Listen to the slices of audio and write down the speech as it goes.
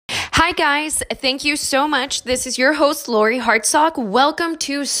Hi guys, thank you so much. This is your host, Lori Hartsock. Welcome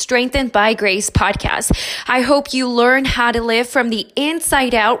to Strengthened by Grace podcast. I hope you learn how to live from the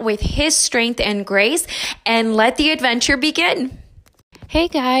inside out with His strength and grace, and let the adventure begin. Hey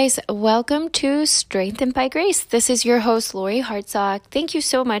guys, welcome to Strengthened by Grace. This is your host, Lori Hartsock. Thank you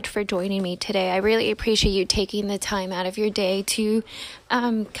so much for joining me today. I really appreciate you taking the time out of your day to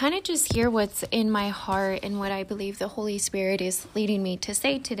kind of just hear what's in my heart and what I believe the Holy Spirit is leading me to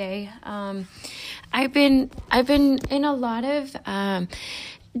say today. I've been in a lot of I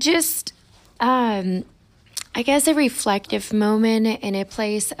guess a reflective moment in a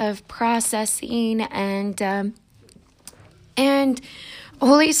place of processing and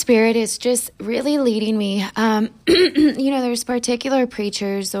Holy Spirit is just really leading me. There's particular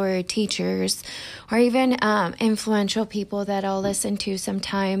preachers or teachers or even influential people that I'll listen to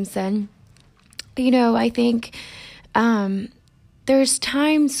sometimes. And, I think there's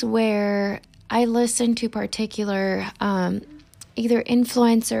times where I listen to particular either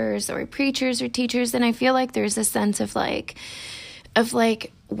influencers or preachers or teachers, and I feel like there's a sense of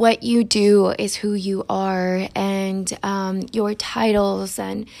what you do is who you are, and your titles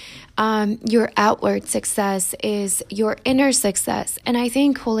and your outward success is your inner success. And I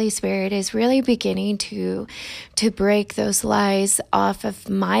think Holy Spirit is really beginning to break those lies off of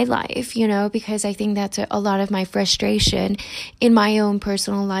my life, because I think that's a lot of my frustration in my own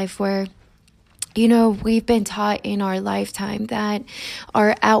personal life where we've been taught in our lifetime that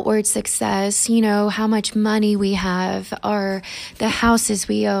our outward success, how much money we have, or the houses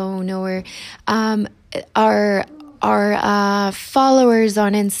we own, or our followers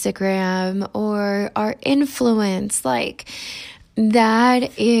on Instagram, or our influence, that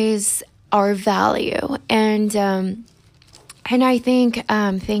is our value. And I think,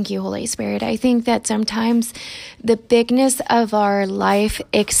 thank you, Holy Spirit. I think that sometimes the bigness of our life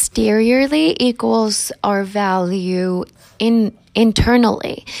exteriorly equals our value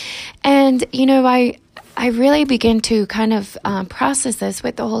internally. And, I really begin to kind of process this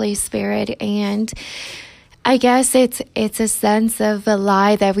with the Holy Spirit. And I guess it's a sense of a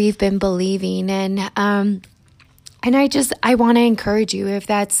lie that we've been believing. And I want to encourage you if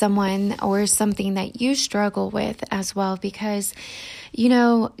that's someone or something that you struggle with as well, because,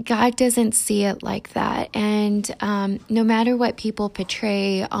 God doesn't see it like that. And no matter what people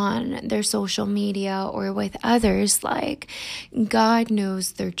portray on their social media or with others, God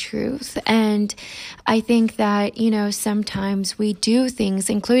knows their truth. And I think that, sometimes we do things,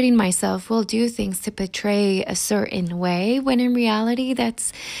 including myself, will do things to portray a certain way, when in reality,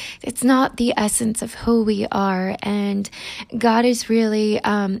 it's not the essence of who we are. And God is really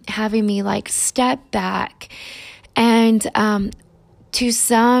having me step back. And to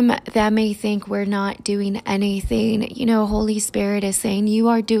some that may think we're not doing anything, Holy Spirit is saying you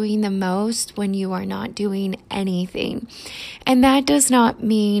are doing the most when you are not doing anything. And that does not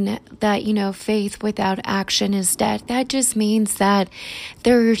mean that, faith without action is dead. That just means that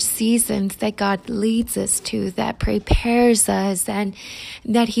there are seasons that God leads us to, that prepares us, and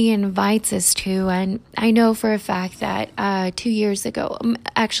that He invites us to. And I know for a fact that 2 years ago,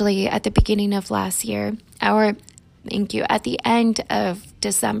 actually at the beginning of last year, at the end of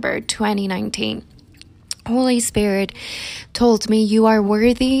December 2019, Holy Spirit told me, you are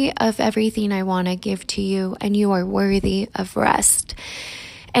worthy of everything I want to give to you, and you are worthy of rest.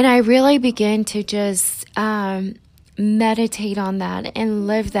 And I really began to just meditate on that and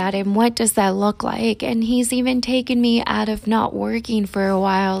live that. And what does that look like? And He's even taken me out of not working for a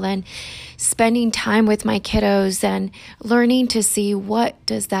while and spending time with my kiddos and learning to see what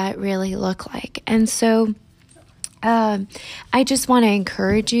does that really look like. And so I just want to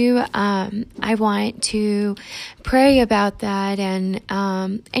encourage you. I want to pray about that, and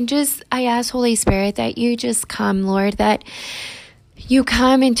I ask Holy Spirit that you just come, Lord, that you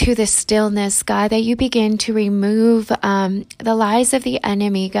come into the stillness, God, that you begin to remove the lies of the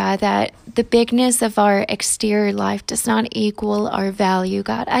enemy, God, that the bigness of our exterior life does not equal our value,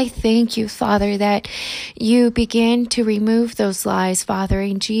 God. I thank you, Father, that you begin to remove those lies, Father,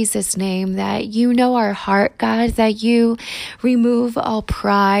 in Jesus' name, that you know our heart, God, that you remove all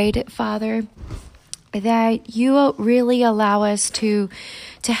pride, Father, that you really allow us to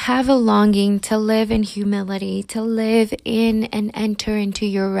have a longing to live in humility, to live in and enter into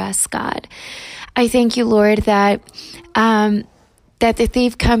your rest, God. I thank you, Lord, that the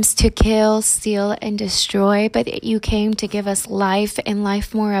thief comes to kill, steal, and destroy, but that you came to give us life and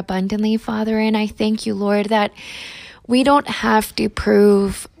life more abundantly, Father. And I thank you, Lord, that we don't have to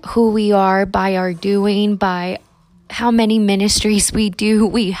prove who we are by our doing, by how many ministries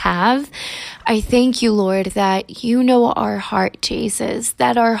we have. I thank you, Lord, that you know our heart, Jesus,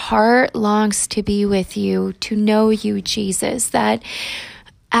 that our heart longs to be with you, to know you, Jesus, that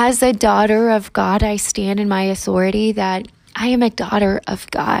as a daughter of God, I stand in my authority that I am a daughter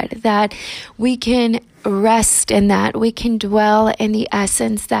of God, that we can rest in that. We can dwell in the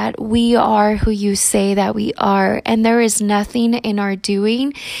essence that we are who you say that we are. And there is nothing in our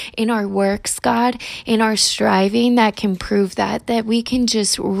doing, in our works, God, in our striving that can prove that we can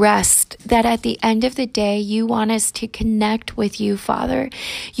just rest, that at the end of the day, you want us to connect with you, Father.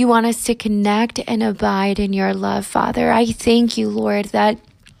 You want us to connect and abide in your love, Father. I thank you, Lord, that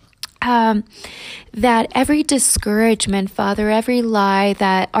every discouragement, Father, every lie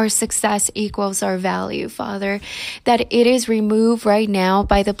that our success equals our value, Father, that it is removed right now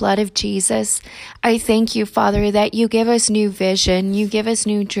by the blood of Jesus. I thank you, Father, that you give us new vision, you give us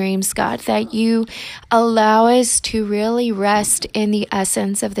new dreams, God, that you allow us to really rest in the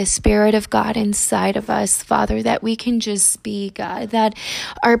essence of the Spirit of God inside of us, Father, that we can just be, God, that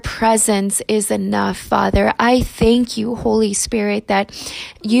our presence is enough, Father. I thank you, Holy Spirit, that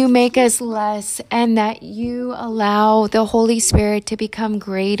you make us less and that you allow the Holy Spirit to become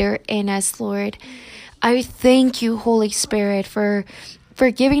greater in us, Lord. I thank you, Holy Spirit, for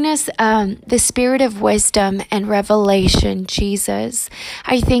giving us the spirit of wisdom and revelation, Jesus.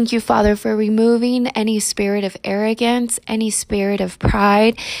 I thank you, Father, for removing any spirit of arrogance, any spirit of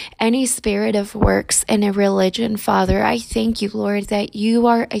pride, any spirit of works and a religion, Father. I thank you, Lord, that you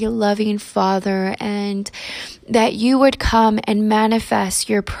are a loving Father and that you would come and manifest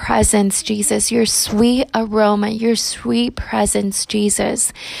your presence, Jesus, your sweet aroma, your sweet presence,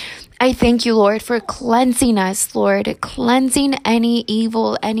 Jesus. I thank you, Lord, for cleansing us, Lord, cleansing any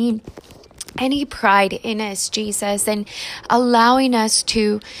evil, any pride in us, Jesus, and allowing us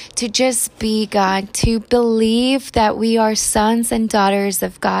to just be, God, to believe that we are sons and daughters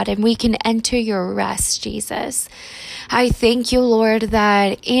of God and we can enter your rest, Jesus. I thank you, Lord,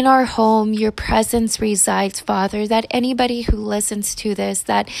 that in our home, your presence resides, Father, that anybody who listens to this,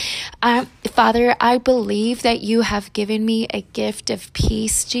 that, Father, I believe that you have given me a gift of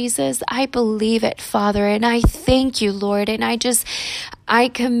peace, Jesus. I believe it, Father, and I thank you, Lord, and I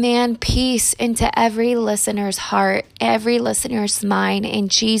command peace into every listener's heart, every listener's mind in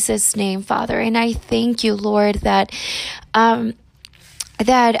Jesus' name, Father. And I thank you, Lord, that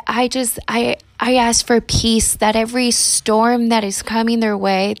I ask for peace, that every storm that is coming their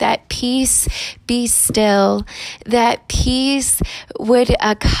way, that peace be still, that peace would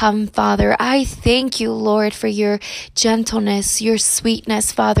come, Father. I thank you, Lord, for your gentleness, your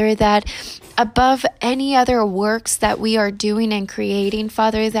sweetness, Father, that above any other works that we are doing and creating,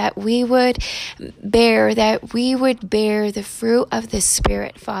 Father, that we would bear the fruit of the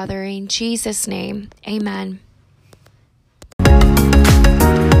Spirit, Father, in Jesus' name. Amen.